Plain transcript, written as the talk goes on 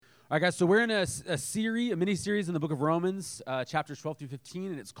All right, guys, so we're in a mini-series in the book of Romans, chapters 12 through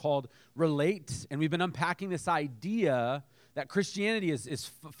 15, and it's called Relate. And we've been unpacking this idea that Christianity is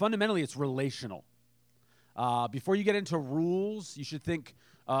fundamentally, it's relational. Before you get into rules, you should think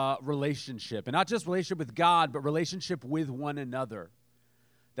relationship. And not just relationship with God, but relationship with one another.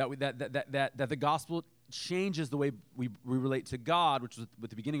 That the gospel changes the way we relate to God, which is what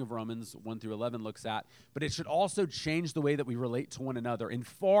the beginning of Romans 1 through 11 looks at, but it should also change the way that we relate to one another. And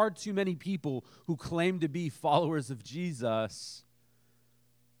far too many people who claim to be followers of Jesus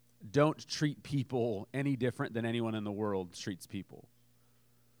don't treat people any different than anyone in the world treats people.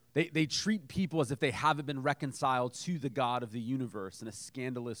 They treat people as if they haven't been reconciled to the God of the universe in a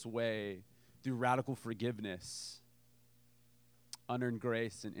scandalous way through radical forgiveness, unearned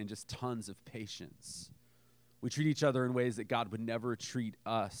grace, and just tons of patience. We treat each other in ways that God would never treat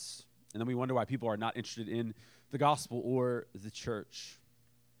us. And then we wonder why people are not interested in the gospel or the church.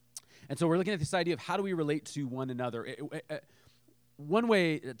 And so we're looking at this idea of how do we relate to one another. One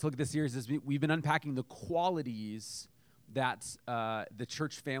way to look at this series is we've been unpacking the qualities that the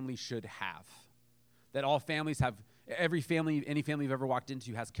church family should have. That all families have. Every family, any family you've ever walked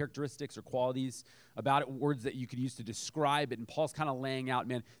into has characteristics or qualities about it, words that you could use to describe it. And Paul's kind of laying out,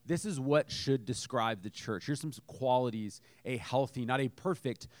 man, this is what should describe the church. Here's some qualities a healthy, not a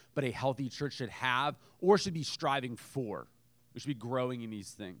perfect, but a healthy church should have or should be striving for. We should be growing in these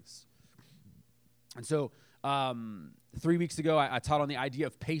things. And so 3 weeks ago, I taught on the idea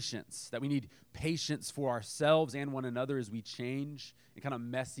of patience, that we need patience for ourselves and one another as we change in kind of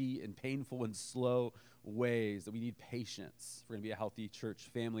messy and painful and slow ways, that we need patience if we're going to be a healthy church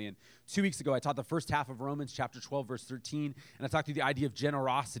family. And 2 weeks ago, I taught the first half of Romans chapter 12, verse 13, and I talked through the idea of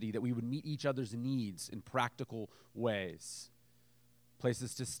generosity, that we would meet each other's needs in practical ways.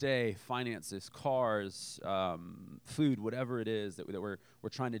 Places to stay, finances, cars, food, whatever it is that we're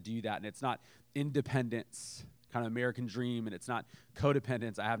trying to do that. And it's not independence, kind of American dream, and it's not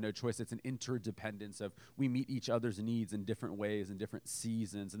codependence, I have no choice. It's an interdependence of we meet each other's needs in different ways in different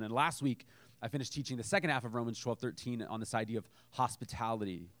seasons. And then last week, I finished teaching the second half of Romans 12:13 on this idea of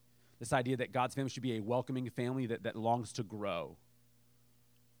hospitality, this idea that God's family should be a welcoming family that longs to grow,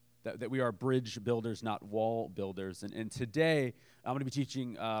 that we are bridge builders, not wall builders. And today, I'm going to be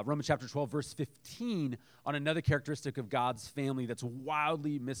teaching Romans chapter 12, verse 15 on another characteristic of God's family that's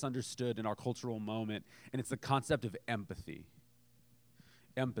wildly misunderstood in our cultural moment, and it's the concept of empathy.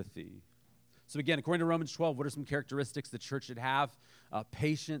 Empathy. So again, according to Romans 12, what are some characteristics the church should have?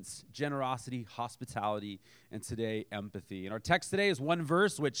 Patience, generosity, hospitality, and today, empathy. And our text today is one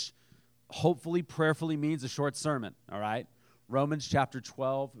verse, which hopefully, prayerfully means a short sermon, all right? Romans chapter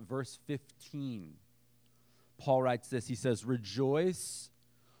 12, verse 15. Paul writes this. He says, "Rejoice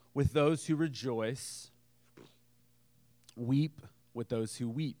with those who rejoice. Weep with those who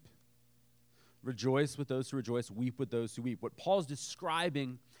weep." Rejoice with those who rejoice. Weep with those who weep. What Paul's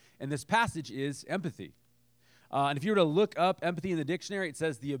describing in this passage is empathy. And if you were to look up empathy in the dictionary, it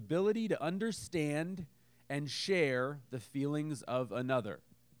says the ability to understand and share the feelings of another.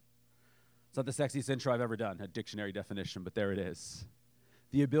 It's not the sexiest intro I've ever done, a dictionary definition, but there it is.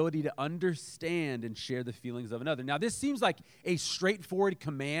 The ability to understand and share the feelings of another. Now, this seems like a straightforward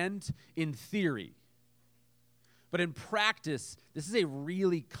command in theory. But in practice, this is a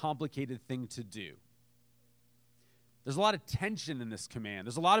really complicated thing to do. There's a lot of tension in this command.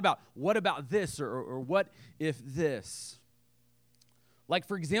 There's a lot about what about this or what if this. Like,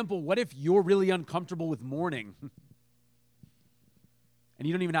 for example, what if you're really uncomfortable with mourning? And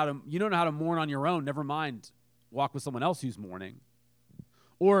you don't know how to mourn on your own, never mind walk with someone else who's mourning.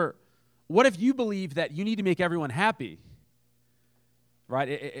 Or what if you believe that you need to make everyone happy?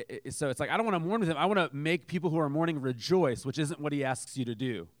 Right? So it's like, I don't want to mourn with him. I want to make people who are mourning rejoice, which isn't what he asks you to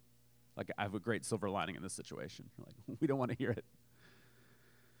do. Like, I have a great silver lining in this situation. Like, we don't want to hear it.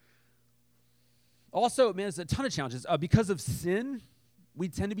 Also, man, there's a ton of challenges. Because of sin, we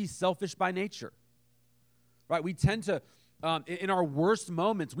tend to be selfish by nature. Right? We tend to, in our worst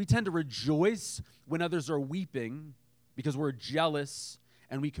moments, we tend to rejoice when others are weeping because we're jealous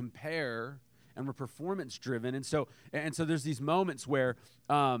and we compare and we're performance driven. And so there's these moments where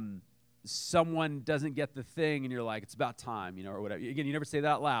someone doesn't get the thing and you're like, it's about time, or whatever. Again, you never say that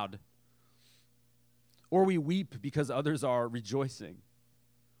out loud. Or we weep because others are rejoicing.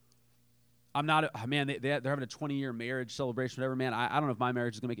 They're having a 20-year marriage celebration, whatever, man. I don't know if my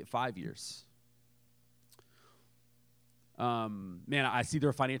marriage is going to make it 5 years. I see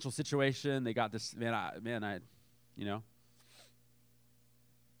their financial situation. They got this, they've got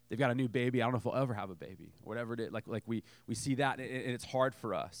a new baby. I don't know if we'll ever have a baby, or whatever it is. Like we see that, and it's hard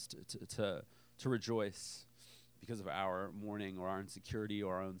for us to rejoice. because of our mourning or our insecurity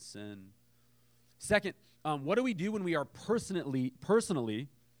or our own sin. Second, what do we do when we are personally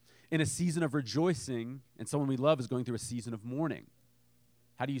in a season of rejoicing and someone we love is going through a season of mourning?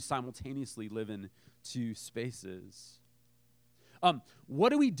 How do you simultaneously live in two spaces? What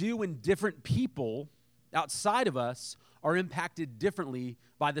do we do when different people outside of us are impacted differently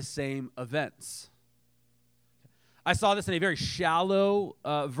by the same events? I saw this in a very shallow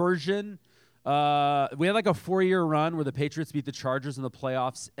version. We had like a 4-year run where the Patriots beat the Chargers in the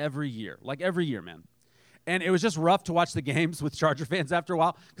playoffs every year, man. And it was just rough to watch the games with Charger fans after a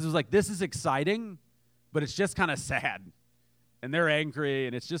while because it was like, this is exciting, but it's just kind of sad. And they're angry,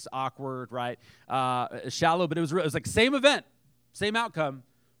 and it's just awkward, right? Shallow, but it was like same event, same outcome,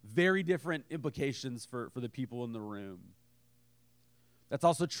 very different implications for the people in the room. That's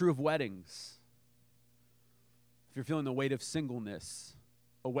also true of weddings. If you're feeling the weight of singleness,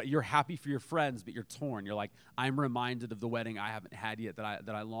 or what you're happy for your friends, but you're torn. You're like, I'm reminded of the wedding I haven't had yet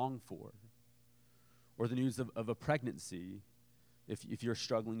that I long for. Or the news of a pregnancy, if you're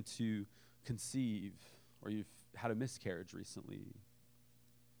struggling to conceive, or you've had a miscarriage recently.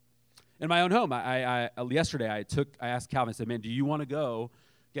 In my own home, I yesterday I asked Calvin, I said, man, do you want to go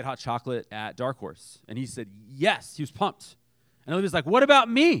get hot chocolate at Dark Horse? And he said, yes. He was pumped. And Olivia's like, what about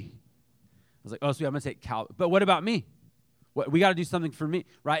me? I was like, oh, sweet, I'm going to take Calvin. But what about me? We got to do something for me,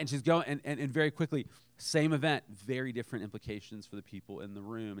 right? And she's going, and very quickly, same event, very different implications for the people in the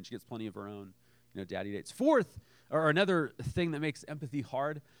room. And she gets plenty of her own, daddy dates. Fourth, or another thing that makes empathy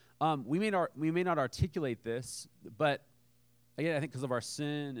hard, we may not articulate this, but again, I think because of our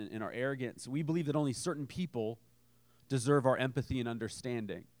sin and our arrogance, we believe that only certain people deserve our empathy and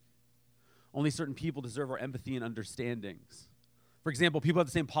understanding. Only certain people deserve our empathy and understandings. For example, people have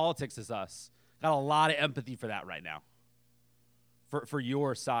the same politics as us. Got a lot of empathy for that right now. For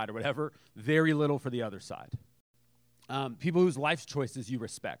your side or whatever, very little for the other side. People whose life choices you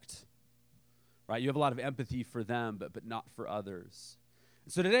respect, right? You have a lot of empathy for them, but not for others.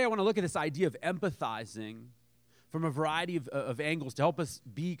 So today I want to look at this idea of empathizing from a variety of angles to help us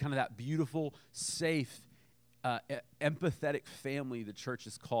be kind of that beautiful, safe, empathetic family the church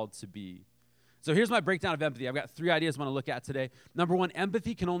is called to be. So here's my breakdown of empathy. I've got 3 ideas I want to look at today. Number 1,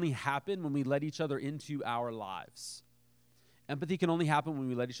 empathy can only happen when we let each other into our lives. Empathy can only happen when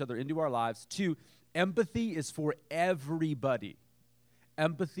we let each other into our lives. 2, empathy is for everybody.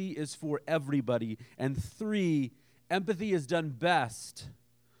 Empathy is for everybody. And 3, empathy is done best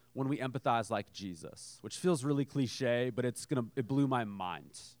when we empathize like Jesus, which feels really cliche, but it blew my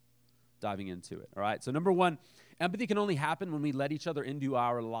mind diving into it. All right. So number 1, empathy can only happen when we let each other into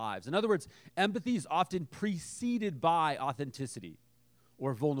our lives. In other words, empathy is often preceded by authenticity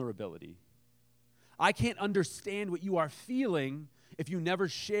or vulnerability. I can't understand what you are feeling if you never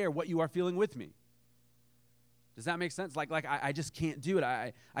share what you are feeling with me. Does that make sense? Like I just can't do it.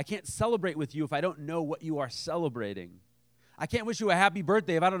 I can't celebrate with you if I don't know what you are celebrating. I can't wish you a happy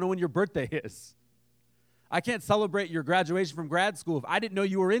birthday if I don't know when your birthday is. I can't celebrate your graduation from grad school if I didn't know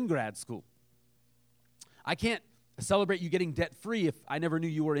you were in grad school. I can't celebrate you getting debt-free if I never knew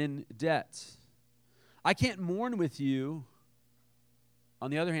you were in debt. I can't mourn with you, on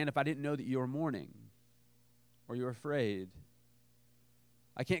the other hand, if I didn't know that you were mourning or you're afraid.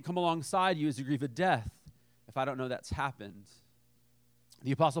 I can't come alongside you as you grieve a death if I don't know that's happened.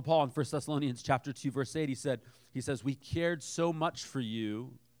 The Apostle Paul in 1 Thessalonians chapter 2, verse 8, he says, we cared so much for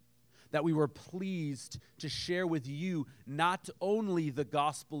you that we were pleased to share with you not only the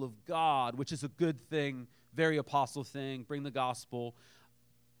gospel of God, which is a good thing, very apostle thing, bring the gospel,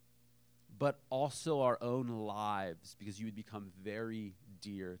 but also our own lives, because you would become very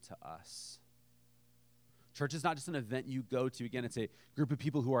dear to us. Church is not just an event you go to. Again, it's a group of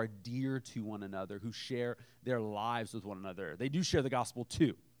people who are dear to one another, who share their lives with one another. They do share the gospel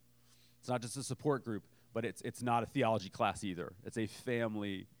too. It's not just a support group, but it's not a theology class either. It's a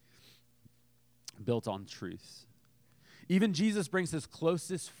family built on truth. Even Jesus brings his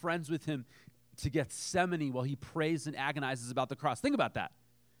closest friends with him to Gethsemane while he prays and agonizes about the cross. Think about that.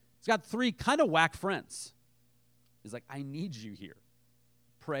 He's got 3 kind of whack friends. He's like, I need you here,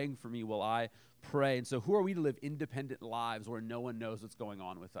 praying for me while I pray. And so who are we to live independent lives where no one knows what's going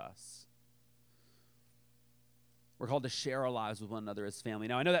on with us? We're called to share our lives with one another as family.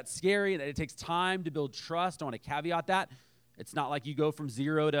 Now, I know that's scary and that it takes time to build trust. I want to caveat that. It's not like you go from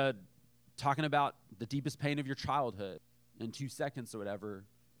 0 to talking about the deepest pain of your childhood in 2 seconds or whatever.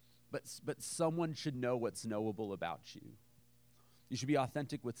 But someone should know what's knowable about you. You should be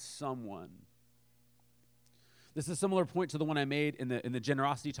authentic with someone. This is a similar point to the one I made in the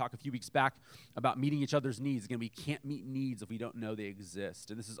generosity talk a few weeks back about meeting each other's needs. Again, we can't meet needs if we don't know they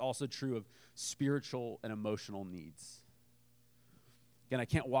exist. And this is also true of spiritual and emotional needs. Again, I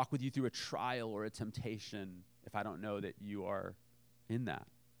can't walk with you through a trial or a temptation if I don't know that you are in that.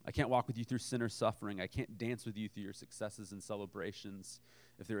 I can't walk with you through sin or suffering. I can't dance with you through your successes and celebrations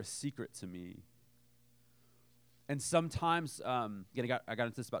if they're a secret to me. And sometimes, again, I got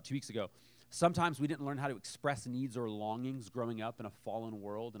into this about 2 weeks ago. Sometimes we didn't learn how to express needs or longings growing up in a fallen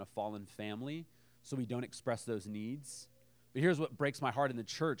world and a fallen family, so we don't express those needs. But here's what breaks my heart in the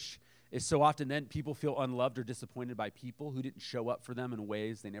church is so often then people feel unloved or disappointed by people who didn't show up for them in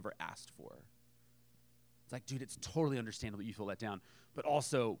ways they never asked for. It's like, dude, it's totally understandable you feel let down, but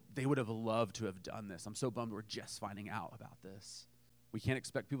also they would have loved to have done this. I'm so bummed we're just finding out about this. We can't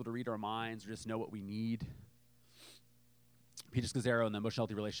expect people to read our minds or just know what we need. Peter Scazzaro in the Emotional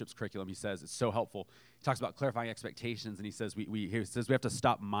Healthy Relationships curriculum, he says it's so helpful. He talks about clarifying expectations, and he says we have to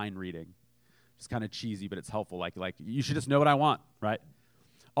stop mind reading. It's kind of cheesy, but it's helpful. Like you should just know what I want, right?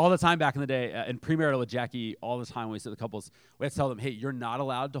 All the time back in the day, in premarital with Jackie, all the time when we sit with couples, we have to tell them, hey, you're not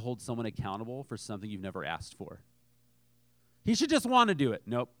allowed to hold someone accountable for something you've never asked for. He should just want to do it.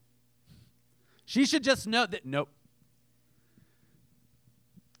 Nope. She should just know that. Nope.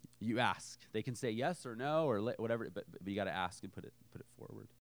 You ask. They can say yes or no or whatever, but you got to ask and put it forward.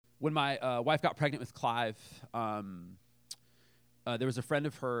 When my wife got pregnant with Clive, there was a friend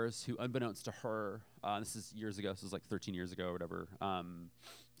of hers who, unbeknownst to her, this is years ago, this was like 13 years ago or whatever,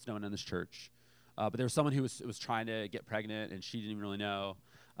 it's no one in this church, but there was someone who was trying to get pregnant, and she didn't even really know,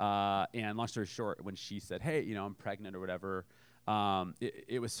 and long story short, when she said, hey, I'm pregnant or whatever,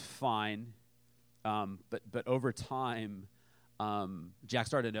 it was fine, but over time, Jack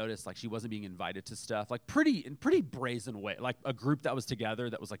started to notice like she wasn't being invited to stuff, like in pretty brazen way, like a group that was together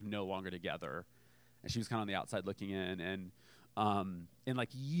that was like no longer together, and she was kind of on the outside looking in, and like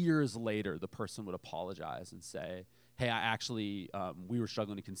years later, the person would apologize and say, hey, I actually, we were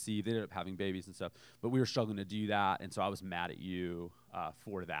struggling to conceive. They ended up having babies and stuff, but we were struggling to do that, and so I was mad at you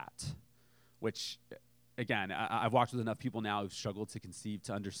for that, which, again, I've walked with enough people now who've struggled to conceive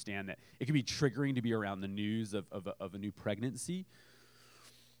to understand that it can be triggering to be around the news of a new pregnancy.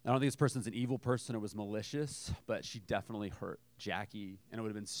 I don't think this person's an evil person or was malicious, but she definitely hurt Jackie, and it would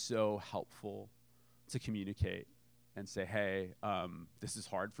have been so helpful to communicate and say, hey, this is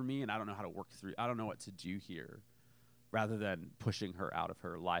hard for me, and I don't know how to work through, I don't know what to do here, rather than pushing her out of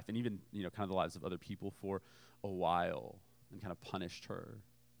her life, and even, kind of the lives of other people for a while, and kind of punished her.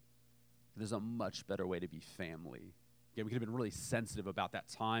 There's a much better way to be family. Again, we could have been really sensitive about that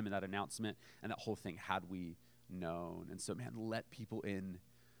time and that announcement and that whole thing had we known. And so, man, let people in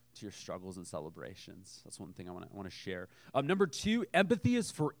to your struggles and celebrations. That's one thing I want to share. Number 2, empathy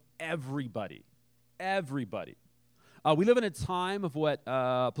is for everybody. Everybody. We live in a time of what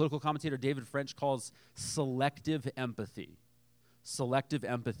political commentator David French calls selective empathy. Selective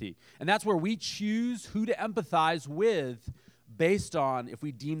empathy. And that's where we choose who to empathize with based on if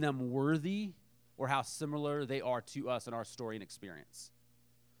we deem them worthy or how similar they are to us in our story and experience.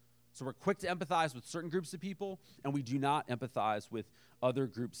 So we're quick to empathize with certain groups of people, and we do not empathize with other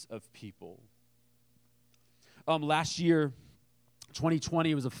groups of people. Last year,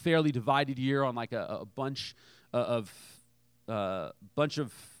 2020, was a fairly divided year on like a bunch of in a bunch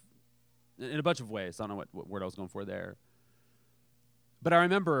of ways. I don't know what word I was going for there. But I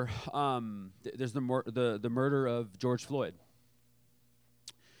remember there's the murder of George Floyd.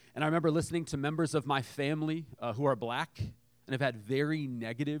 And I remember listening to members of my family who are black and have had very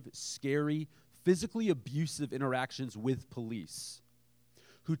negative, scary, physically abusive interactions with police,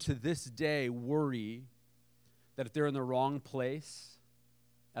 who to this day worry that if they're in the wrong place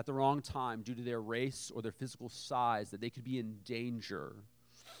at the wrong time due to their race or their physical size, that they could be in danger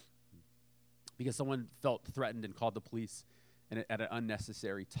because someone felt threatened and called the police at an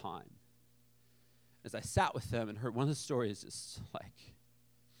unnecessary time. As I sat with them and heard one of the stories, just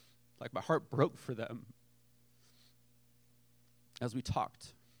like my heart broke for them as we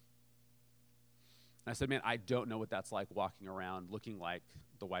talked. And I said, man, I don't know what that's like walking around looking like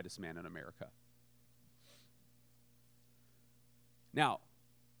the whitest man in America. Now,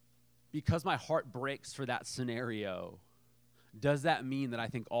 because my heart breaks for that scenario, does that mean that I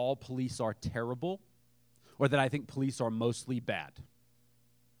think all police are terrible or that I think police are mostly bad?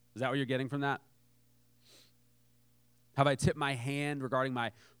 Is that what you're getting from that? Have I tipped my hand regarding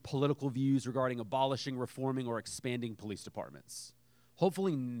my political views regarding abolishing, reforming, or expanding police departments?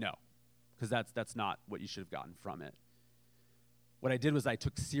 Hopefully no, because that's not what you should have gotten from it. What I did was I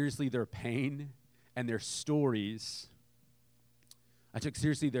took seriously their pain and their stories I took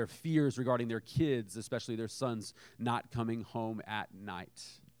seriously their fears regarding their kids, especially their sons not coming home at night.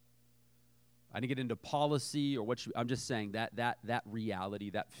 I didn't get into policy or I'm just saying that reality,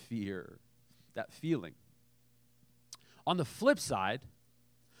 that fear, that feeling. On the flip side,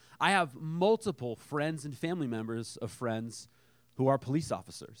 I have multiple friends and family members of friends who are police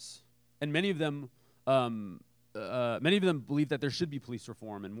officers, and many of them believe that there should be police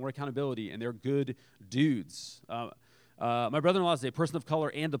reform and more accountability, and they're good dudes. My brother-in-law is a person of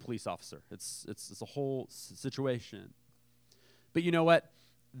color and a police officer. It's a whole situation. But you know what?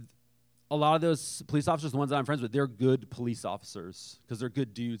 A lot of those police officers, the ones that I'm friends with, they're good police officers because they're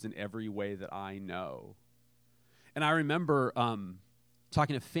good dudes in every way that I know. And I remember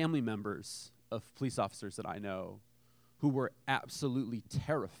talking to family members of police officers that I know who were absolutely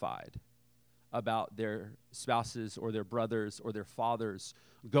terrified about their spouses or their brothers or their fathers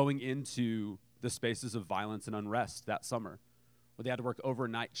going into the spaces of violence and unrest that summer, where they had to work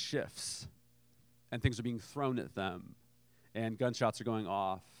overnight shifts and things are being thrown at them and gunshots are going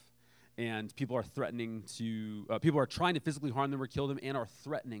off and people are threatening to, people are trying to physically harm them or kill them and are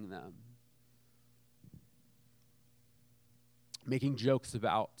threatening them. Making jokes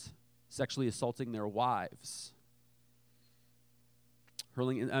about sexually assaulting their wives.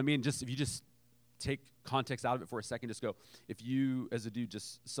 If you just take context out of it for a second, just go, if you, as a dude,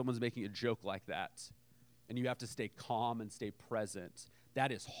 someone's making a joke like that, and you have to stay calm and stay present,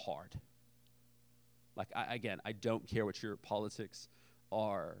 that is hard. Like, I don't care what your politics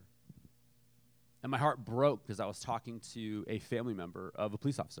are. And my heart broke because I was talking to a family member of a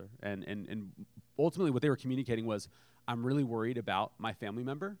police officer, and ultimately what they were communicating was, I'm really worried about my family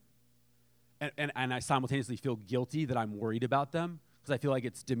member, and I simultaneously feel guilty that I'm worried about them because I feel like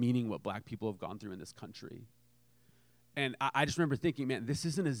it's demeaning what black people have gone through in this country. And I just remember thinking, man, this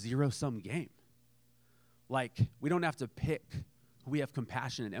isn't a zero-sum game. Like, we don't have to pick who we have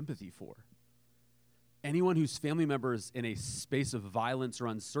compassion and empathy for. Anyone whose family member is in a space of violence or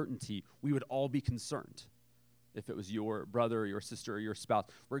uncertainty, we would all be concerned if it was your brother or your sister or your spouse,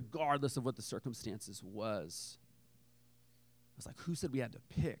 regardless of what the circumstances was. I was like, who said we had to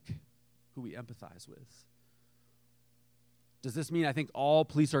pick who we empathize with? Does this mean I think all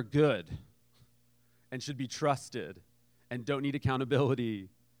police are good and should be trusted and don't need accountability?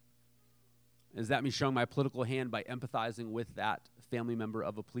 Is that me showing my political hand by empathizing with that family member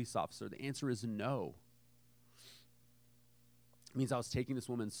of a police officer? The answer is no. It means I was taking this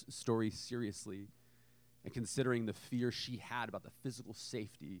woman's story seriously and considering the fear she had about the physical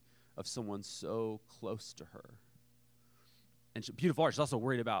safety of someone so close to her. And beautiful art, she's also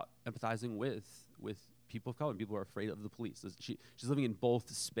worried about empathizing with people of color and people who are afraid of the police. She's living in both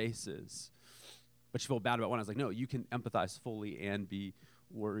spaces. But she felt bad about one. I was like, no, you can empathize fully and be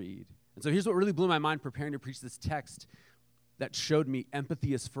worried. And so here's what really blew my mind preparing to preach this text that showed me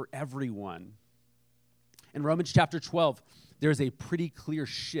empathy is for everyone. In Romans chapter 12, there's a pretty clear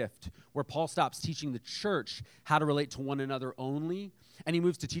shift where Paul stops teaching the church how to relate to one another only, and he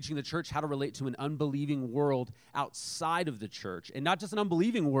moves to teaching the church how to relate to an unbelieving world outside of the church. And not just an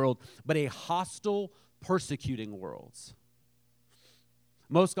unbelieving world, but a hostile, persecuting world.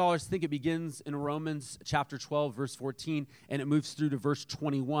 Most scholars think it begins in Romans chapter 12, verse 14, and it moves through to verse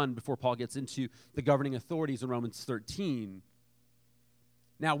 21 before Paul gets into the governing authorities in Romans 13.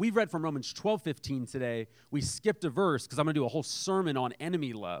 Now, we've read from Romans 12:15 today. We skipped a verse because I'm going to do a whole sermon on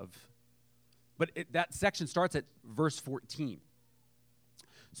enemy love. But that section starts at verse 14.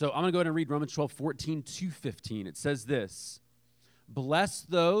 So I'm going to go ahead and read Romans 12:14 to 15. It says this: bless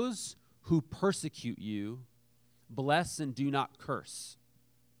those who persecute you, bless and do not curse.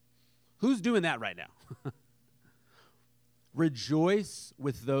 Who's doing that right now? Rejoice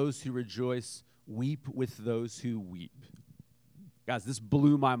with those who rejoice, weep with those who weep. Guys, this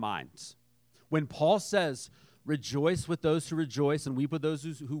blew my mind. When Paul says, rejoice with those who rejoice and weep with those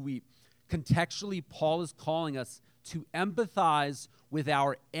who weep, contextually, Paul is calling us to empathize with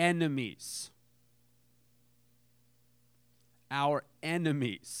our enemies. Our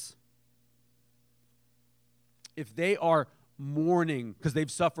enemies. If they are mourning because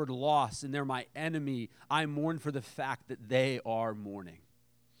they've suffered loss and they're my enemy, I mourn for the fact that they are mourning.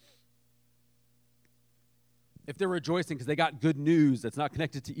 If they're rejoicing because they got good news that's not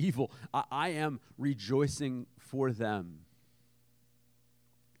connected to evil, I am rejoicing for them.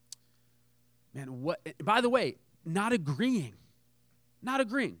 Man, what? By the way, not agreeing. Not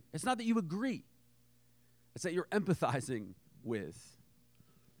agreeing. It's not that you agree. It's that you're empathizing with.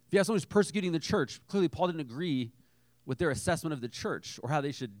 If you have someone who's persecuting the church, clearly Paul didn't agree with their assessment of the church or how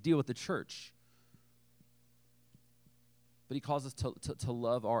they should deal with the church. But he calls us to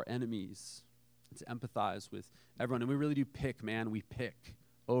love our enemies. to empathize with everyone. And we really do pick, man. We pick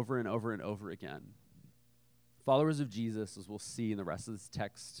over and over and over again. Followers of Jesus, as we'll see in the rest of this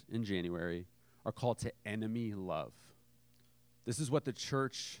text in January, are called to enemy love. This is what the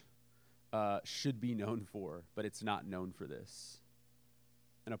church should be known for, but it's not known for this.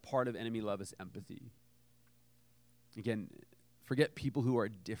 And a part of enemy love is empathy. Again, forget people who are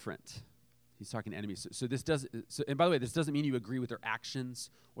different. He's talking to enemies. And by the way, this doesn't mean you agree with their actions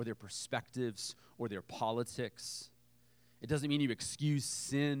or their perspectives or their politics. It doesn't mean you excuse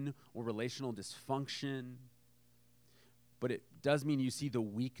sin or relational dysfunction. But it does mean you see the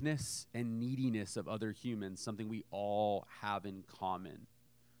weakness and neediness of other humans, something we all have in common.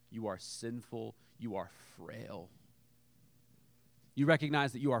 You are sinful. You are frail. You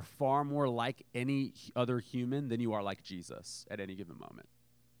recognize that you are far more like any other human than you are like Jesus at any given moment.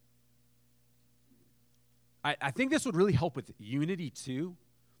 I think this would really help with unity too.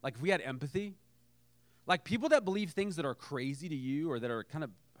 Like if we had empathy. Like people that believe things that are crazy to you or that are kind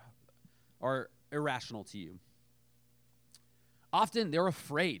of are irrational to you. Often they're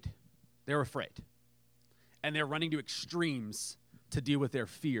afraid. They're afraid. And they're running to extremes to deal with their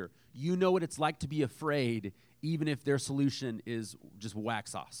fear. You know what it's like to be afraid, even if their solution is just whack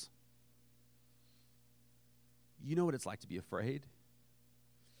sauce. You know what it's like to be afraid.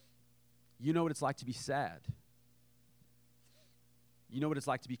 You know what it's like to be sad. You know what it's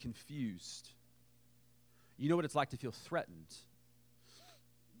like to be confused. You know what it's like to feel threatened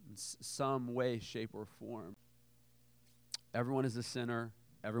in some way, shape, or form. Everyone is a sinner.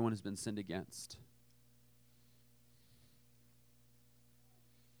 Everyone has been sinned against.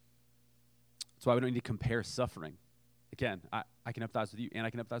 That's why we don't need to compare suffering. Again, I can empathize with you, and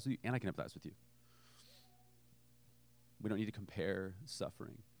I can empathize with you, and I can empathize with you. We don't need to compare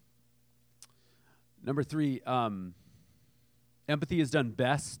suffering. Number 3, empathy is done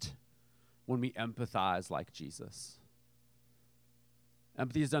best when we empathize like Jesus.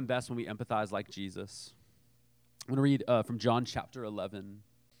 Empathy is done best when we empathize like Jesus. I'm going to read from John chapter 11. I'm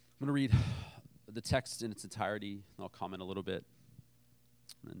going to read the text in its entirety, and I'll comment a little bit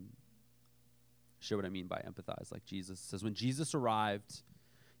and show what I mean by empathize like Jesus. It says, when Jesus arrived,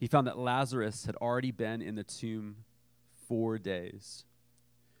 he found that Lazarus had already been in the tomb 4 days.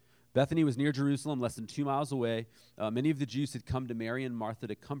 Bethany was near Jerusalem, less than 2 miles away. Many of the Jews had come to Mary and Martha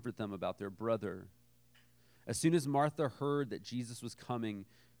to comfort them about their brother. As soon as Martha heard that Jesus was coming,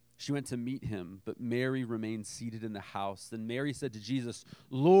 she went to meet him, but Mary remained seated in the house. Then Mary said to Jesus,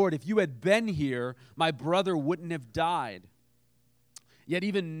 "Lord, if you had been here, my brother wouldn't have died. Yet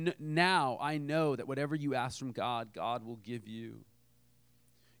even now I know that whatever you ask from God, God will give you."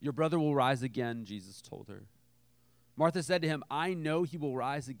 "Your brother will rise again," Jesus told her. Martha said to him, "I know he will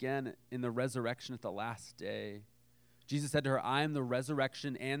rise again in the resurrection at the last day." Jesus said to her, "I am the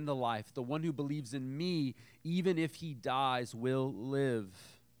resurrection and the life. The one who believes in me, even if he dies, will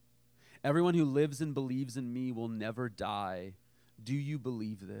live. Everyone who lives and believes in me will never die. Do you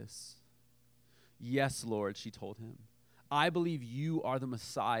believe this?" "Yes, Lord," she told him. "I believe you are the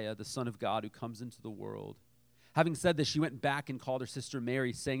Messiah, the Son of God, who comes into the world." Having said this, she went back and called her sister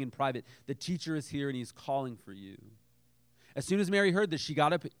Mary, saying in private, "The teacher is here and he's calling for you." As soon as Mary heard this, she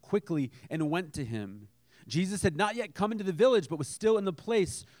got up quickly and went to him. Jesus had not yet come into the village, but was still in the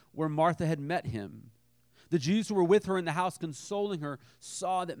place where Martha had met him. The Jews who were with her in the house, consoling her,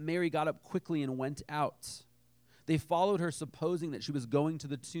 saw that Mary got up quickly and went out. They followed her, supposing that she was going to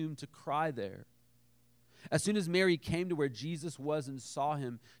the tomb to cry there. As soon as Mary came to where Jesus was and saw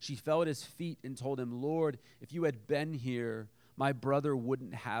him, she fell at his feet and told him, "Lord, if you had been here, my brother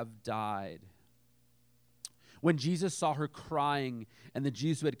wouldn't have died." When Jesus saw her crying and the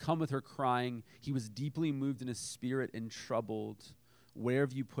Jews who had come with her crying, he was deeply moved in his spirit and troubled. "Where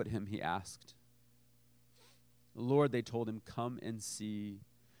have you put him?" he asked. "Lord," they told him, "come and see."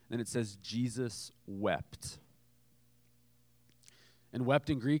 Then it says Jesus wept. And wept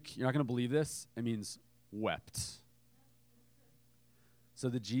in Greek, you're not going to believe this, it means wept. So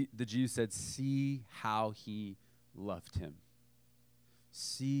the Jews said, "See how he loved him."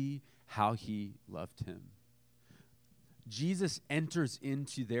 See how he loved him. Jesus enters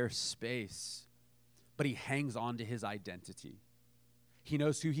into their space, but he hangs on to his identity. He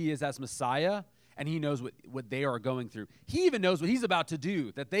knows who he is as Messiah, and he knows what they are going through. He even knows what he's about to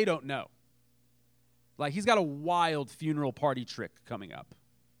do that they don't know. Like he's got a wild funeral party trick coming up.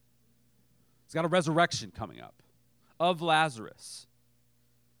 He's got a resurrection coming up of Lazarus.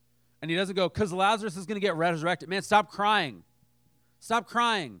 And he doesn't go, "Because Lazarus is going to get resurrected." Man, stop crying. Stop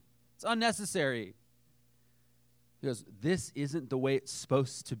crying. It's unnecessary. He goes, "This isn't the way it's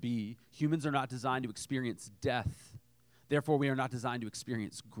supposed to be. Humans are not designed to experience death. Therefore, we are not designed to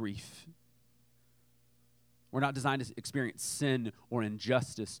experience grief. We're not designed to experience sin or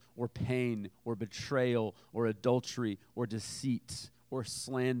injustice or pain or betrayal or adultery or deceit or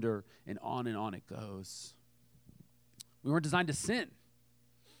slander, and on it goes. We weren't designed to sin.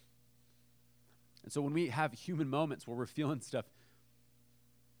 And so when we have human moments where we're feeling stuff,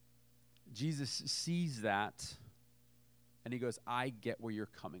 Jesus sees that, and he goes, I get where you're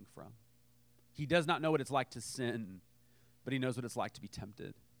coming from. He does not know what it's like to sin, but he knows what it's like to be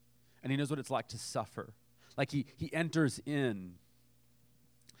tempted. And he knows what it's like to suffer. Like he enters in.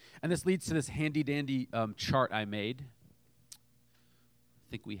 And this leads to this handy-dandy chart I made.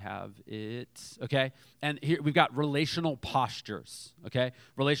 I think we have it. Okay. And here we've got relational postures. Okay.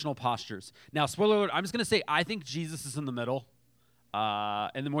 Relational postures. Now, spoiler alert, I'm just going to say I think Jesus is in the middle.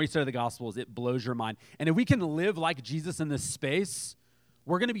 And the more you study the Gospels, it blows your mind. And if we can live like Jesus in this space,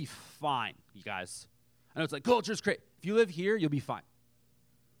 we're going to be fine, you guys. I know it's like, culture's great. If you live here, you'll be fine.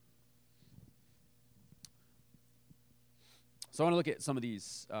 So I want to look at some of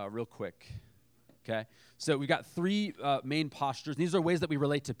these real quick, okay? So we've got three main postures. These are ways that we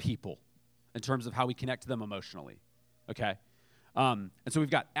relate to people in terms of how we connect to them emotionally, okay? And so we've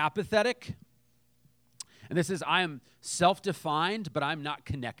got apathetic. And this is, I am self-defined, but I'm not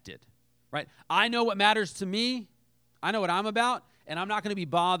connected, right? I know what matters to me. I know what I'm about, and I'm not going to be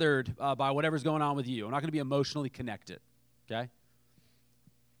bothered by whatever's going on with you. I'm not going to be emotionally connected, okay?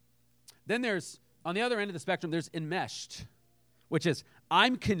 Then there's, on the other end of the spectrum, there's enmeshed, which is,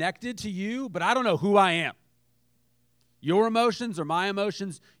 I'm connected to you, but I don't know who I am. Your emotions are my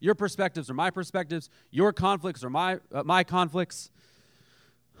emotions. Your perspectives are my perspectives. Your conflicts are my conflicts.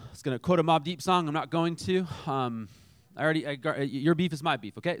 I was going to quote a Mobb Deep song. I'm not going to. Your beef is my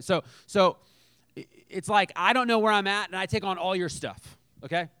beef, okay? So it's like I don't know where I'm at, and I take on all your stuff,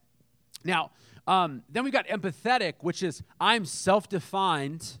 okay? Now, then we've got empathetic, which is I'm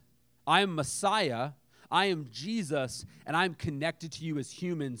self-defined. I am Messiah. I am Jesus, and I'm connected to you as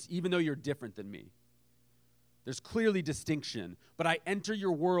humans, even though you're different than me. There's clearly distinction, but I enter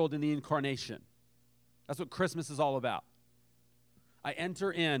your world in the incarnation. That's what Christmas is all about. I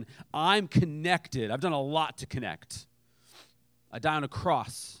enter in. I'm connected. I've done a lot to connect. I die on a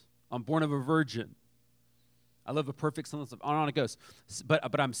cross. I'm born of a virgin. I live a perfect sinless life. On it goes.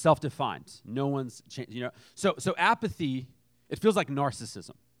 But I'm self-defined. No one's changed. You know. So apathy, it feels like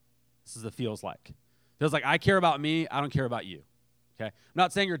narcissism. This is what it feels like. It feels like I care about me. I don't care about you. Okay. I'm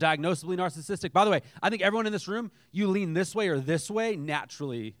not saying you're diagnosably narcissistic. By the way, I think everyone in this room, you lean this way or this way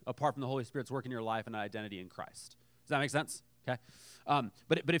naturally, apart from the Holy Spirit's work in your life and identity in Christ. Does that make sense? Okay.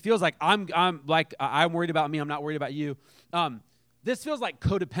 But it feels like I'm worried about me. I'm not worried about you. This feels like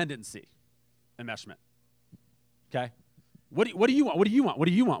codependency enmeshment. Okay. What do you want? What do you want? What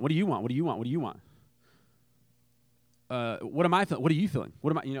do you want? What do you want? What do you want? What do you want? What am I feeling? What are you feeling?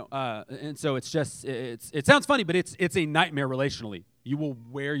 What am I? You know. And so it's just it sounds funny, but it's a nightmare relationally. You will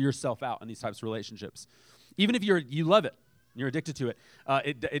wear yourself out in these types of relationships, even if you love it, you're addicted to it.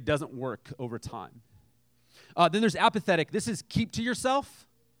 It doesn't work over time. Then there's apathetic. This is keep to yourself.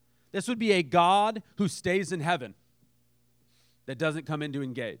 This would be a God who stays in heaven that doesn't come in to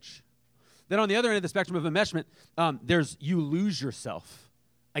engage. Then on the other end of the spectrum of enmeshment, there's you lose yourself.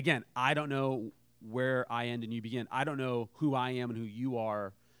 Again, I don't know where I end and you begin. I don't know who I am and who you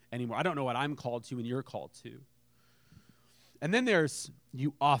are anymore. I don't know what I'm called to and you're called to. And then there's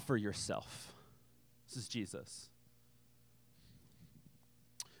you offer yourself. This is Jesus.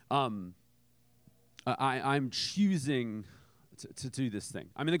 I'm choosing to do this thing.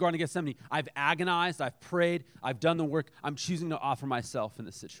 I'm in the Garden of Gethsemane. I've agonized. I've prayed. I've done the work. I'm choosing to offer myself in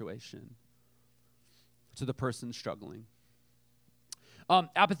this situation to the person struggling.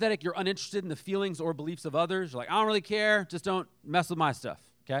 Apathetic, you're uninterested in the feelings or beliefs of others. You're like, I don't really care. Just don't mess with my stuff,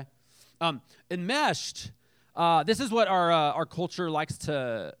 okay? Enmeshed, this is what our culture likes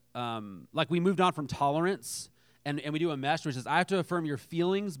to, we moved on from tolerance, and we do enmeshed, which is I have to affirm your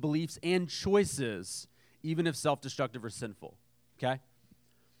feelings, beliefs, and choices, even if self-destructive or sinful, okay?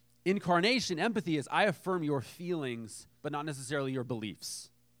 Incarnation, empathy, is I affirm your feelings, but not necessarily your beliefs,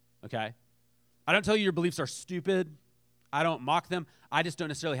 okay? I don't tell you your beliefs are stupid. I don't mock them. I just don't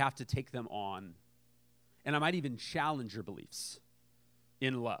necessarily have to take them on. And I might even challenge your beliefs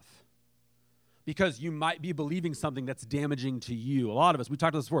in love. Because you might be believing something that's damaging to you. A lot of us, we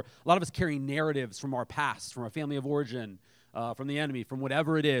talked about this before, a lot of us carry narratives from our past, from our family of origin, from the enemy, from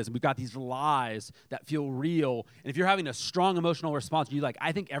whatever it is. And we've got these lies that feel real. And if you're having a strong emotional response, you're like,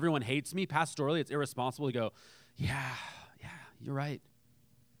 I think everyone hates me. Pastorally, it's irresponsible to go, yeah, you're right.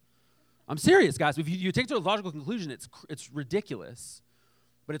 I'm serious, guys. If you take it to a logical conclusion, it's ridiculous.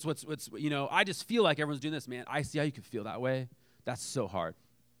 But it's what's I just feel like everyone's doing this, man. I see how you could feel that way. That's so hard.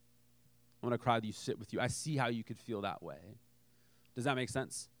 I want to cry with you, sit with you. I see how you could feel that way. Does that make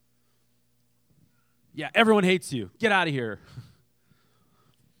sense? Yeah, everyone hates you. Get out of here.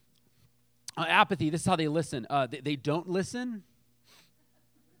 Apathy, this is how they listen. They don't listen.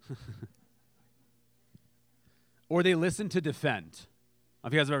 Or they listen to defend.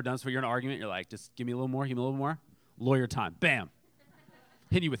 If you guys have ever done this where you're in an argument, you're like, just give me a little more, give me a little more. Lawyer time. Bam.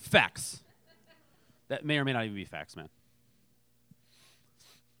 Hit you with facts. That may or may not even be facts, man.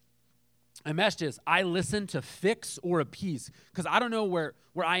 Enmeshed is, I listen to fix or appease. Because I don't know where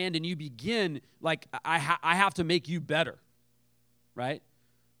I end and you begin. Like, I have to make you better. Right?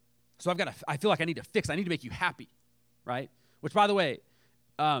 So I feel like I need to fix. I need to make you happy. Right? Which, by the way,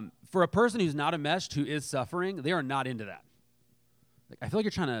 for a person who's not enmeshed, who is suffering, they are not into that. Like, I feel like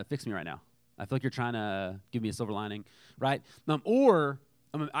you're trying to fix me right now. I feel like you're trying to give me a silver lining, right?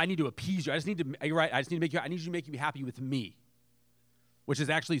 I need to appease you. You're right. I need you to make you happy with me, which is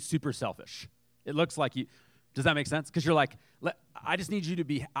actually super selfish. It looks like you. Does that make sense? Because you're like, I just need you to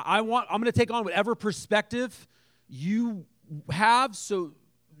be. I'm going to take on whatever perspective you have, so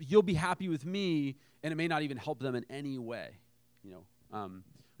you'll be happy with me, and it may not even help them in any way. You know.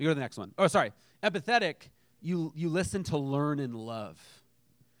 We go to the next one. Oh, sorry. Empathetic. You listen to learn and love.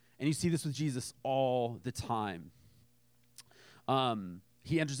 And you see this with Jesus all the time.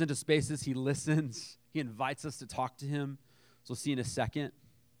 He enters into spaces. He listens. He invites us to talk to him. So we'll see in a second.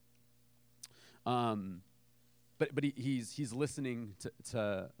 But he's listening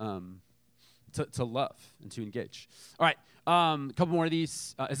to love and to engage. All right. A couple more of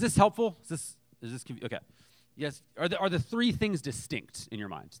these. Is this helpful? Is this okay? Yes. Are the three things distinct in your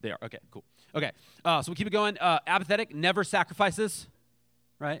mind? They are. Okay. Cool. Okay. So we'll keep it going. Apathetic, never sacrifices.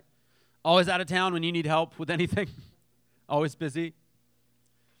 Right. Always out of town when you need help with anything. Always busy.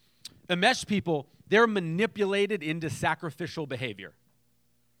 Enmeshed people, they're manipulated into sacrificial behavior.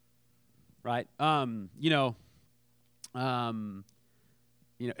 Right? I mean,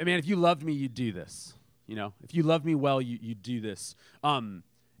 if you loved me, you'd do this. You know, if you loved me well, you'd do this.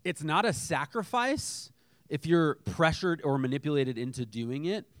 It's not a sacrifice if you're pressured or manipulated into doing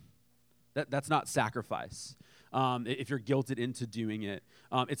it. That's not sacrifice. If you're guilted into doing it.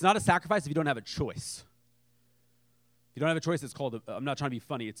 It's not a sacrifice if you don't have a choice. If you don't have a choice, it's called, I'm not trying to be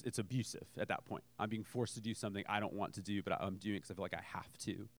funny, it's abusive at that point. I'm being forced to do something I don't want to do, but I'm doing it because I feel like I have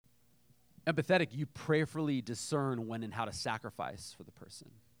to. Empathetic, you prayerfully discern when and how to sacrifice for the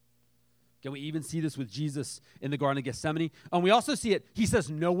person. Okay, we even see this with Jesus in the Garden of Gethsemane. And we also see it, he says,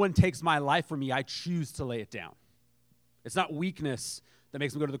 no one takes my life from me, I choose to lay it down. It's not weakness that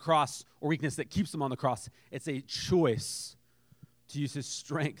makes him go to the cross or weakness that keeps him on the cross. It's a choice to use his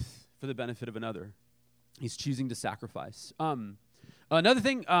strength for the benefit of another. He's choosing to sacrifice. Another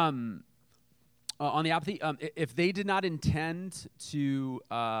thing on the apathy, if they did not intend to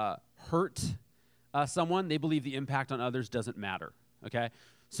hurt someone, they believe the impact on others doesn't matter, okay?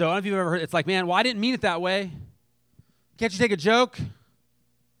 So I don't know if you've ever heard, it's like, man, well, I didn't mean it that way. Can't you take a joke?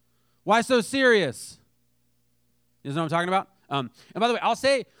 Why so serious? You know what I'm talking about? And by the way, I'll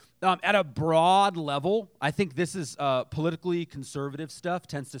say at a broad level, I think this is politically conservative stuff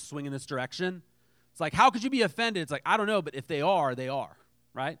tends to swing in this direction. It's like, how could you be offended? It's like, I don't know, but if they are, they are,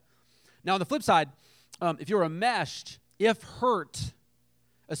 right? Now, on the flip side, if you're enmeshed, if hurt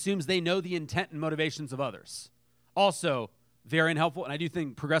assumes they know the intent and motivations of others. Also, very unhelpful, and I do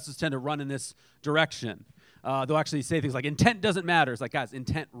think progressives tend to run in this direction. They'll actually say things like, intent doesn't matter. It's like, guys,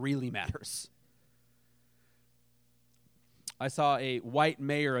 intent really matters. I saw a white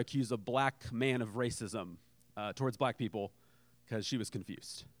mayor accuse a black man of racism towards black people because she was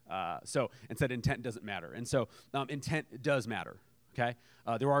confused. And said intent doesn't matter. And so intent does matter, okay?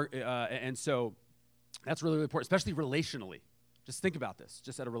 And so that's really, really important, especially relationally. Just think about this,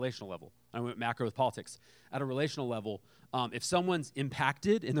 just at a relational level. I went macro with politics. At a relational level, if someone's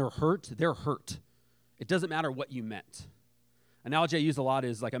impacted and they're hurt, they're hurt. It doesn't matter what you meant. Analogy I use a lot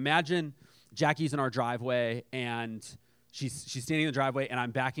is like, imagine Jackie's in our driveway and she's standing in the driveway and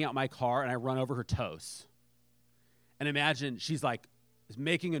I'm backing out my car and I run over her toes. And imagine she's like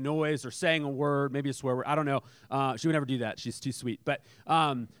making a noise or saying a word, maybe a swear word, I don't know. She would never do that. She's too sweet. But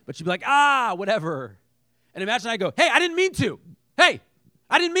she'd be like, whatever. And imagine I go, hey, I didn't mean to. Hey,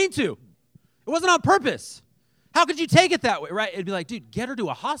 I didn't mean to. It wasn't on purpose. How could you take it that way, right? It'd be like, dude, get her to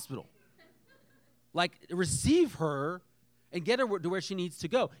a hospital. Like, receive her and get her to where she needs to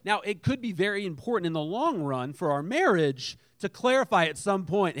go. Now, it could be very important in the long run for our marriage to clarify at some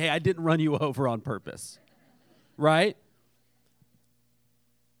point, hey, I didn't run you over on purpose, right?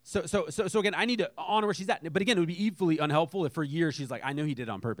 So again, I need to honor where she's at. But again, it would be equally unhelpful if for years she's like, I know he did it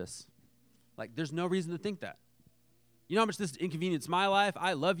on purpose. Like, there's no reason to think that. You know how much this inconvenienced my life?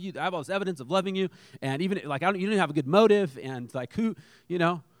 I love you. I have all this evidence of loving you. And even, like, you don't have a good motive. And, like,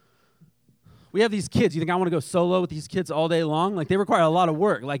 we have these kids. You think I want to go solo with these kids all day long? Like, they require a lot of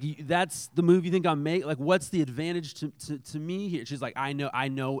work. Like, that's the move you think I'm making? Like, what's the advantage to me here? She's like, I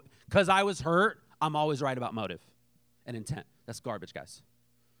know. Because I was hurt, I'm always right about motive and intent. That's garbage, guys.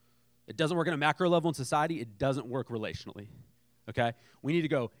 It doesn't work on a macro level in society. It doesn't work relationally, okay? We need to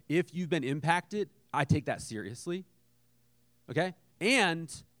go, if you've been impacted, I take that seriously, okay?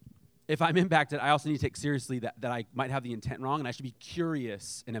 And if I'm impacted, I also need to take seriously that I might have the intent wrong, and I should be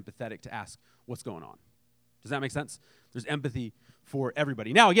curious and empathetic to ask what's going on. Does that make sense? There's empathy for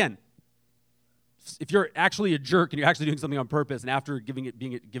everybody. Now, again, if you're actually a jerk and you're actually doing something on purpose, and after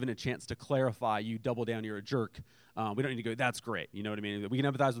being given a chance to clarify, you double down, you're a jerk, we don't need to go, that's great. You know what I mean? We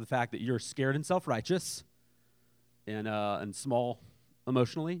can empathize with the fact that you're scared and self-righteous and small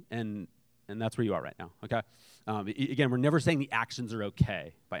emotionally, and that's where you are right now, okay? Again, we're never saying the actions are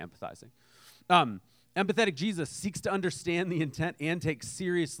okay by empathizing. Empathetic Jesus seeks to understand the intent and take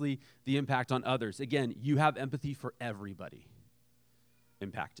seriously the impact on others. Again, you have empathy for everybody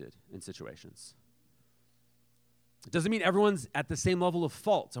impacted in situations. It doesn't mean everyone's at the same level of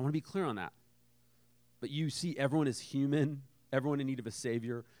fault. I want to be clear on that. But you see everyone is human, everyone in need of a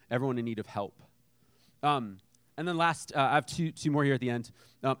Savior, everyone in need of help. And then last, I have two more here at the end.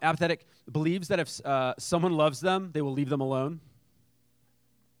 Apathetic believes that if someone loves them, they will leave them alone.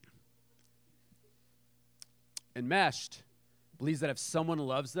 Enmeshed believes that if someone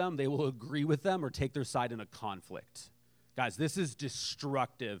loves them, they will agree with them or take their side in a conflict. Guys, this is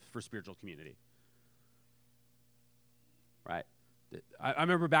destructive for spiritual community. Right? I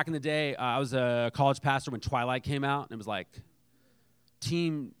remember back in the day, I was a college pastor when Twilight came out, and it was like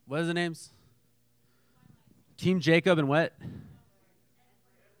what is the names? Team Jacob and what?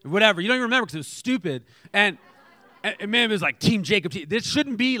 Whatever. You don't even remember because it was stupid. And man, it was like Team Jacob. This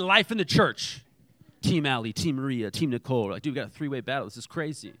shouldn't be life in the church. Team Allie, Team Maria, Team Nicole. Like, dude, we got a three-way battle. This is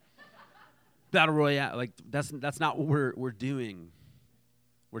crazy. Battle Royale. Like, that's not what we're doing.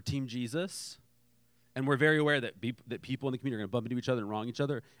 We're Team Jesus. And we're very aware that people in the community are going to bump into each other and wrong each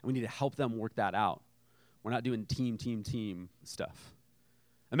other, and we need to help them work that out. We're not doing team stuff.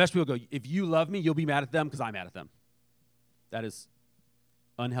 And most people go, if you love me, you'll be mad at them because I'm mad at them. That is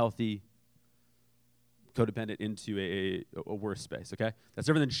unhealthy, codependent into a worse space, okay? That's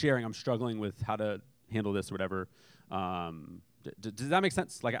different than sharing. I'm struggling with how to handle this or whatever. Does that make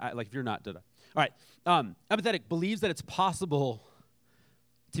sense? Like if you're not, All right. Empathetic believes that it's possible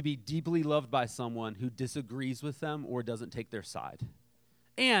to be deeply loved by someone who disagrees with them or doesn't take their side.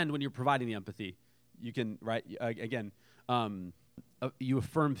 And when you're providing the empathy, you can, right, again, you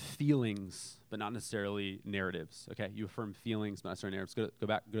affirm feelings, but not necessarily narratives, okay? You affirm feelings, but not necessarily narratives. Go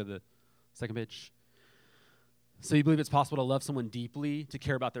to the second page. So you believe it's possible to love someone deeply, to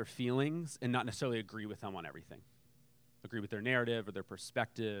care about their feelings, and not necessarily agree with them on everything. Agree with their narrative or their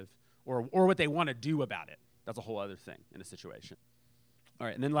perspective or what they want to do about it. That's a whole other thing in a situation. All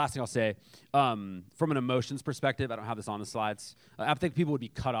right, and then last thing I'll say, from an emotions perspective, I don't have this on the slides. I think people would be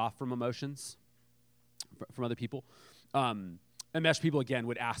cut off from emotions from other people. Enmeshed people, again,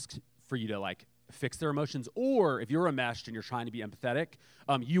 would ask for you to, like, fix their emotions. Or if you're enmeshed and you're trying to be empathetic,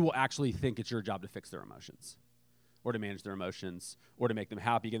 you will actually think it's your job to fix their emotions or to manage their emotions or to make them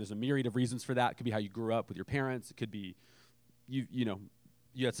happy. Again, there's a myriad of reasons for that. It could be how you grew up with your parents. It could be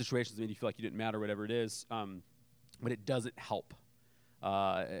you had situations that made you feel like you didn't matter, whatever it is. But it doesn't help.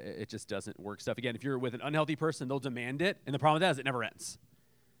 It just doesn't work stuff. Again, if you're with an unhealthy person, they'll demand it. And the problem with that is it never ends.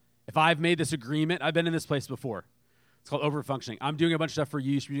 If I've made this agreement, I've been in this place before. It's called overfunctioning. I'm doing a bunch of stuff for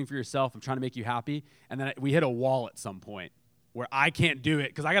you, you're doing for yourself. I'm trying to make you happy. And then we hit a wall at some point where I can't do it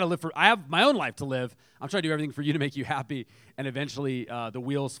because I have my own life to live. I'm trying to do everything for you to make you happy. And eventually the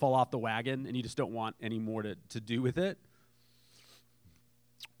wheels fall off the wagon and you just don't want any more to do with it.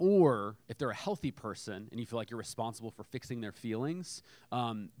 Or if they're a healthy person and you feel like you're responsible for fixing their feelings,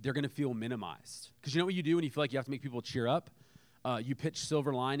 they're going to feel minimized. Because you know what you do when you feel like you have to make people cheer up? You pitch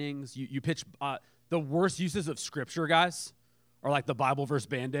silver linings. You pitch the worst uses of Scripture, guys, are like the Bible verse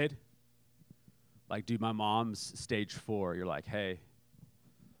Band-Aid. Like, dude, my mom's stage 4. You're like, hey,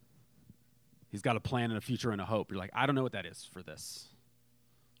 he's got a plan and a future and a hope. You're like, I don't know what that is for this.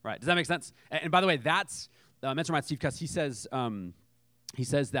 Right? Does that make sense? And by the way, that's mentor mind Steve Cuss. He says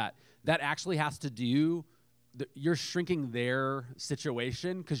that actually has to do, you're shrinking their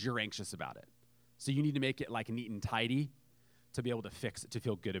situation because you're anxious about it. So you need to make it like neat and tidy to be able to fix it, to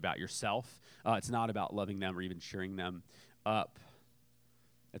feel good about yourself. It's not about loving them or even cheering them up.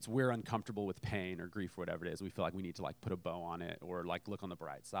 It's we're uncomfortable with pain or grief or whatever it is. We feel like we need to like put a bow on it or like look on the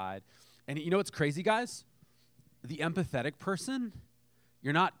bright side. And you know what's crazy, guys? the empathetic person,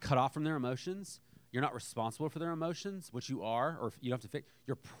 you're not cut off from their emotions. You're not responsible for their emotions, which you are, or you don't have to fix.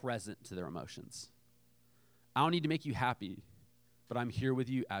 You're present to their emotions. I don't need to make you happy, but I'm here with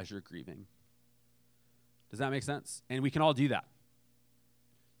you as you're grieving. Does that make sense? And we can all do that.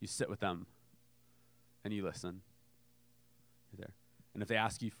 You sit with them and you listen. You're there. And if they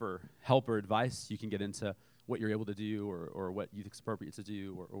ask you for help or advice, you can get into what you're able to do or what you think is appropriate to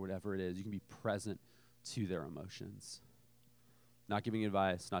do or whatever it is. You can be present to their emotions. Not giving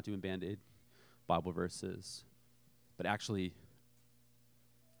advice, not doing Band-Aid Bible verses, but actually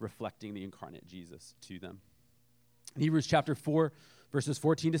reflecting the incarnate Jesus to them. In Hebrews chapter 4, verses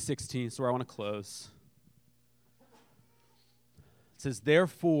 14 to 16, is where I want to close. It says,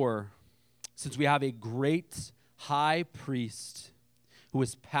 therefore, since we have a great high priest who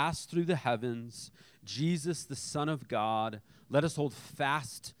has passed through the heavens, Jesus, the Son of God, let us hold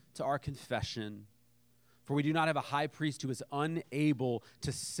fast to our confession. For we do not have a high priest who is unable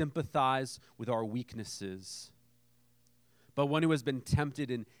to sympathize with our weaknesses, but one who has been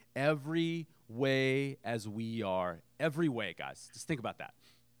tempted in every way as we are. Every way, guys. Just think about that.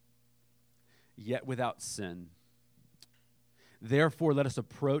 Yet without sin. Therefore, let us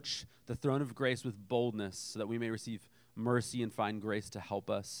approach the throne of grace with boldness so that we may receive mercy and find grace to help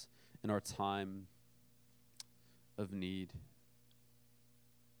us in our time of need.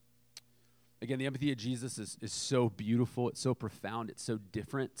 Again, the empathy of Jesus is so beautiful. It's so profound. It's so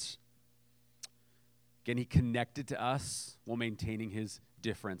different. Again, he connected to us while maintaining his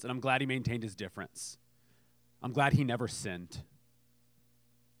difference. And I'm glad he maintained his difference. I'm glad he never sinned.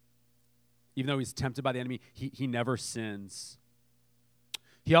 Even though he's tempted by the enemy, he never sins.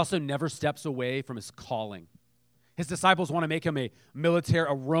 He also never steps away from his calling. His disciples want to make him a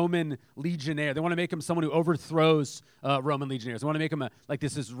Roman legionnaire. They want to make him someone who overthrows Roman legionnaires. They want to make him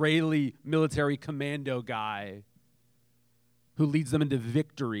this Israeli military commando guy who leads them into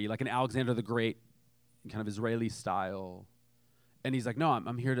victory, like an Alexander the Great, kind of Israeli style. And he's like, no,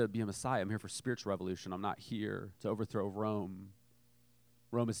 I'm here to be a Messiah. I'm here for spiritual revolution. I'm not here to overthrow Rome.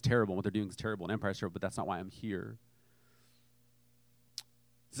 Rome is terrible. What they're doing is terrible. An empire is terrible, but that's not why I'm here.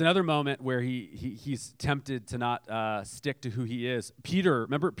 There's another moment where he's tempted to not stick to who he is. Peter,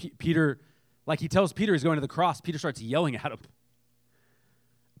 remember Peter, he tells Peter he's going to the cross. Peter starts yelling at him.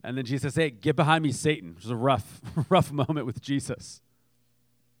 And then Jesus says, hey, get behind me, Satan, which is a rough moment with Jesus.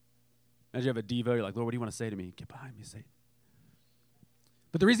 Imagine you have a devo, you're like, Lord, what do you want to say to me? Get behind me, Satan.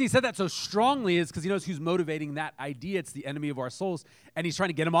 But the reason he said that so strongly is because he knows who's motivating that idea. It's the enemy of our souls, and he's trying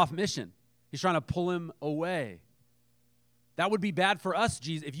to get him off mission. He's trying to pull him away. That would be bad for us,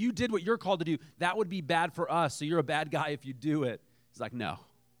 Jesus. If you did what you're called to do, that would be bad for us, so you're a bad guy if you do it. He's like, no,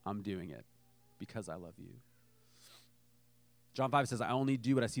 I'm doing it because I love you. John 5 says, I only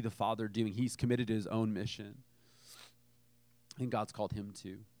do what I see the Father doing. He's committed to his own mission, and God's called him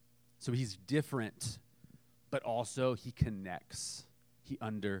to. So he's different, but also he connects. He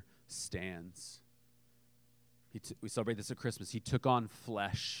understands. We celebrate this at Christmas. He took on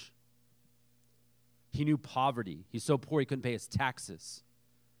flesh. He knew poverty. He's so poor he couldn't pay his taxes.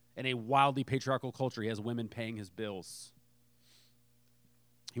 In a wildly patriarchal culture, he has women paying his bills.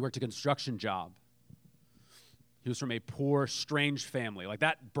 He worked a construction job. He was from a poor, strange family. Like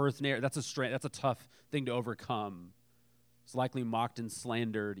that birth narrative, that's a tough thing to overcome. He's likely mocked and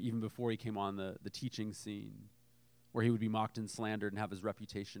slandered even before he came on the teaching scene, where he would be mocked and slandered and have his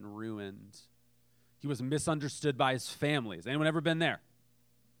reputation ruined. He was misunderstood by his family. Has anyone ever been there?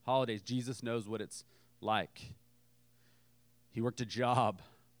 Holidays, Jesus knows what it's like. He worked a job.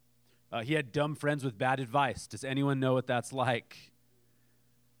 He had dumb friends with bad advice. Does anyone know what that's like?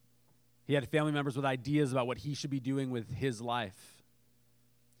 He had family members with ideas about what he should be doing with his life.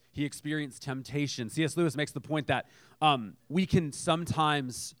 He experienced temptation. C.S. Lewis makes the point that we can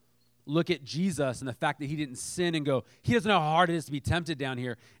sometimes look at Jesus and the fact that he didn't sin and go, he doesn't know how hard it is to be tempted down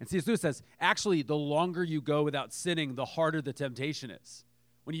here. And C.S. Lewis says, actually, the longer you go without sinning, the harder the temptation is.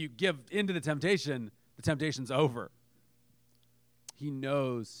 When you give into the temptation's over. He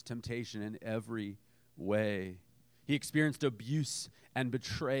knows temptation in every way. He experienced abuse and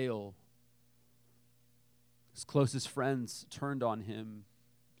betrayal. His closest friends turned on him.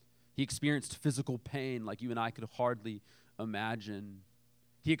 He experienced physical pain like you and I could hardly imagine.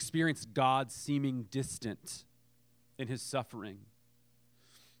 He experienced God seeming distant in his suffering.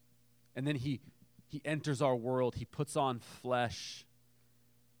 And then he enters our world. He puts on flesh.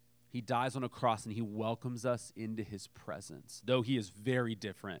 He dies on a cross, and he welcomes us into his presence. Though he is very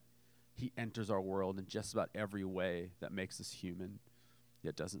different, he enters our world in just about every way that makes us human,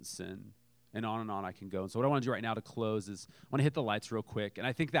 yet doesn't sin. And on I can go. And so what I want to do right now to close is I want to hit the lights real quick. And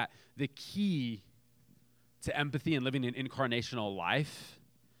I think that the key to empathy and living an incarnational life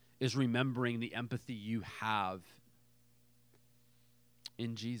is remembering the empathy you have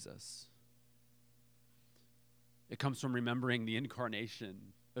in Jesus. It comes from remembering the incarnation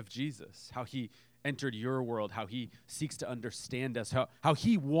of Jesus, how he entered your world, how he seeks to understand us, how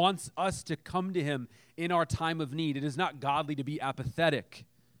he wants us to come to him in our time of need. It is not godly to be apathetic,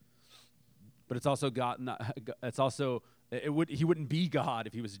 but it's also he wouldn't be God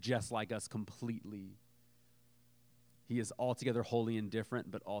if he was just like us completely. He is altogether holy and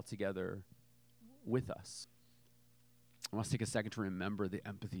different, but altogether with us. I want us to take a second to remember the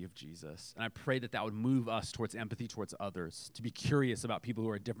empathy of Jesus. And I pray that would move us towards empathy towards others, to be curious about people who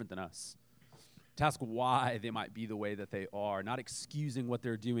are different than us, to ask why they might be the way that they are, not excusing what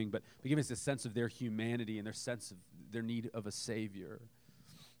they're doing, but giving us a sense of their humanity and their sense of their need of a Savior,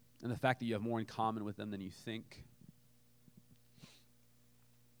 and the fact that you have more in common with them than you think.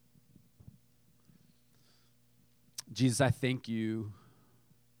 Jesus, I thank you.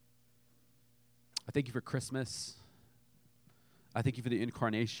 I thank you for Christmas. I thank you for the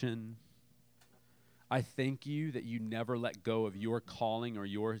incarnation. I thank you that you never let go of your calling or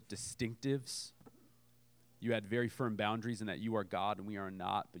your distinctives. You had very firm boundaries in that you are God and we are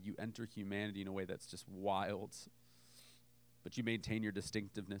not, but you enter humanity in a way that's just wild. But you maintain your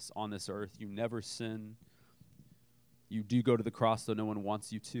distinctiveness on this earth. You never sin. You do go to the cross, though no one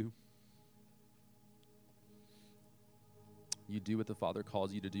wants you to. You do what the Father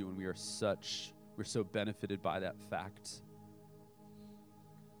calls you to do, and we're so benefited by that fact.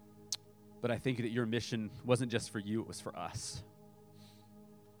 But I think that your mission wasn't just for you, it was for us.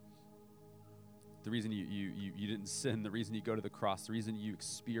 The reason you didn't sin, the reason you go to the cross, the reason you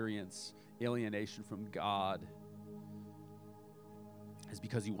experience alienation from God is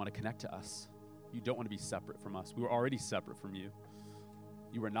because you want to connect to us. You don't want to be separate from us. We were already separate from you.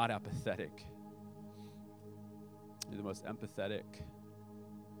 You were not apathetic. You're the most empathetic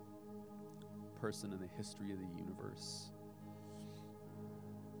person in the history of the universe.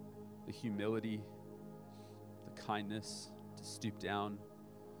 The humility, the kindness to stoop down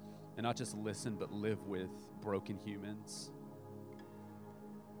and not just listen, but live with broken humans.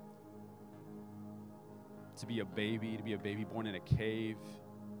 To be a baby born in a cave,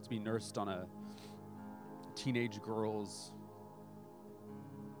 to be nursed on a teenage girl's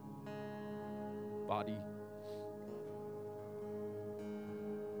body,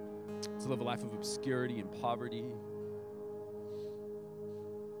 to live a life of obscurity and poverty.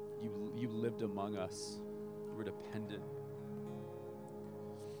 You lived among us. You were dependent.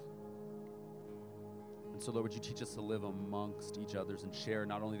 And so, Lord, would you teach us to live amongst each other and share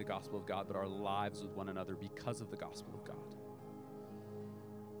not only the gospel of God, but our lives with one another because of the gospel of God.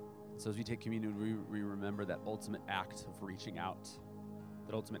 So as we take communion, we remember that ultimate act of reaching out,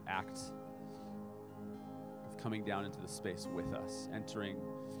 that ultimate act of coming down into the space with us, entering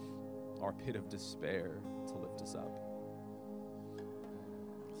our pit of despair to lift us up.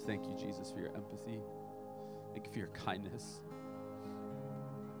 Thank you, Jesus, for your empathy. Thank you for your kindness.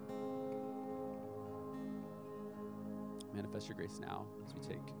 Manifest your grace now as we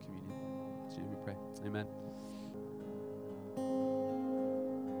take communion. In Jesus' name we pray. Amen.